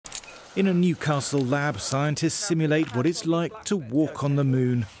In a Newcastle lab, scientists simulate what it's like to walk on the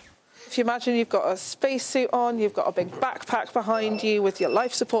moon. If you imagine you've got a spacesuit on, you've got a big backpack behind you with your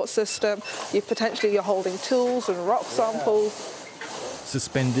life support system, you're holding tools and rock samples.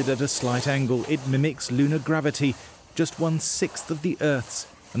 Suspended at a slight angle, it mimics lunar gravity, just 1/6 of the Earth's,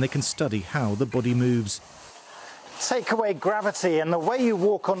 and they can study how the body moves. Take away gravity and the way you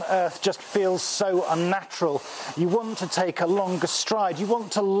walk on Earth just feels so unnatural. You want to take a longer stride, you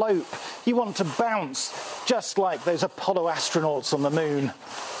want to lope, you want to bounce, just like those Apollo astronauts on the moon.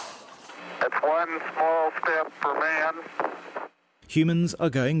 It's one small step for man. Humans are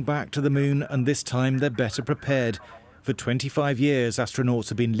going back to the moon, and this time they're better prepared. For 25 years, astronauts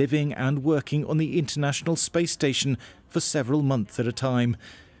have been living and working on the International Space Station for several months at a time.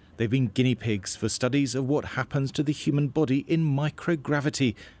 They've been guinea pigs for studies of what happens to the human body in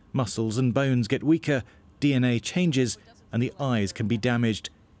microgravity. Muscles and bones get weaker, DNA changes, and the eyes can be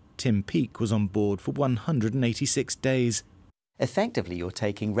damaged. Tim Peake was on board for 186 days. Effectively, you're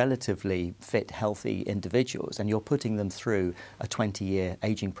taking relatively fit, healthy individuals and you're putting them through a 20-year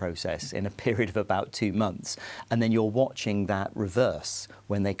aging process in a period of about 2 months. And then you're watching that reverse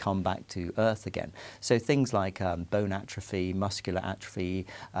when they come back to Earth again. So things like bone atrophy, muscular atrophy,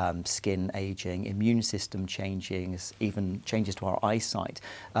 skin aging, immune system changing, even changes to our eyesight,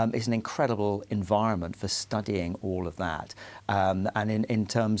 is an incredible environment for studying all of that. And in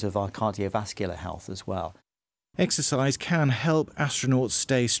terms of our cardiovascular health as well. Exercise can help astronauts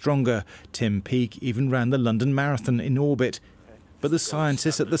stay stronger. Tim Peake even ran the London Marathon in orbit. But the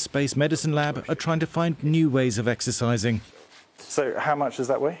scientists at the Space Medicine Lab are trying to find new ways of exercising. So how much does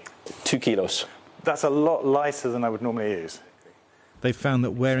that weigh? 2 kilos. That's a lot lighter than I would normally use. They found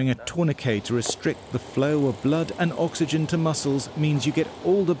that wearing a tourniquet to restrict the flow of blood and oxygen to muscles means you get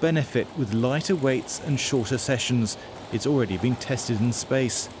all the benefit with lighter weights and shorter sessions. It's already been tested in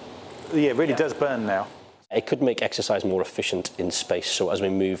space. Yeah, it really does burn now. It could make exercise more efficient in space. So as we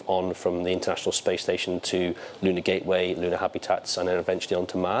move on from the International Space Station to Lunar Gateway, lunar habitats, and then eventually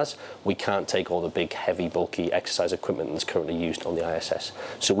onto Mars, we can't take all the big, heavy, bulky exercise equipment that's currently used on the ISS.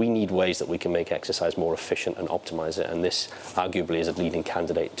 So we need ways that we can make exercise more efficient and optimize it, and this arguably is a leading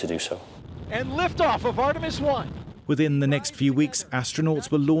candidate to do so. And liftoff of Artemis 1. Within the next few weeks, astronauts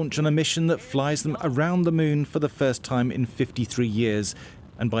will launch on a mission that flies them around the moon for the first time in 53 years.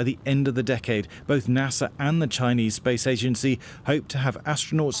 And by the end of the decade, both NASA and the Chinese Space Agency hope to have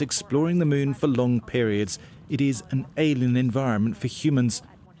astronauts exploring the moon for long periods. It is an alien environment for humans.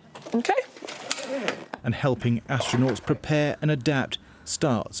 Okay. And helping astronauts prepare and adapt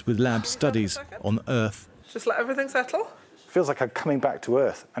starts with lab studies on Earth. Just let everything settle. Feels like I'm coming back to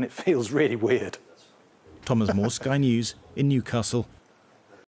Earth, and it feels really weird. Thomas Moore, Sky News in Newcastle.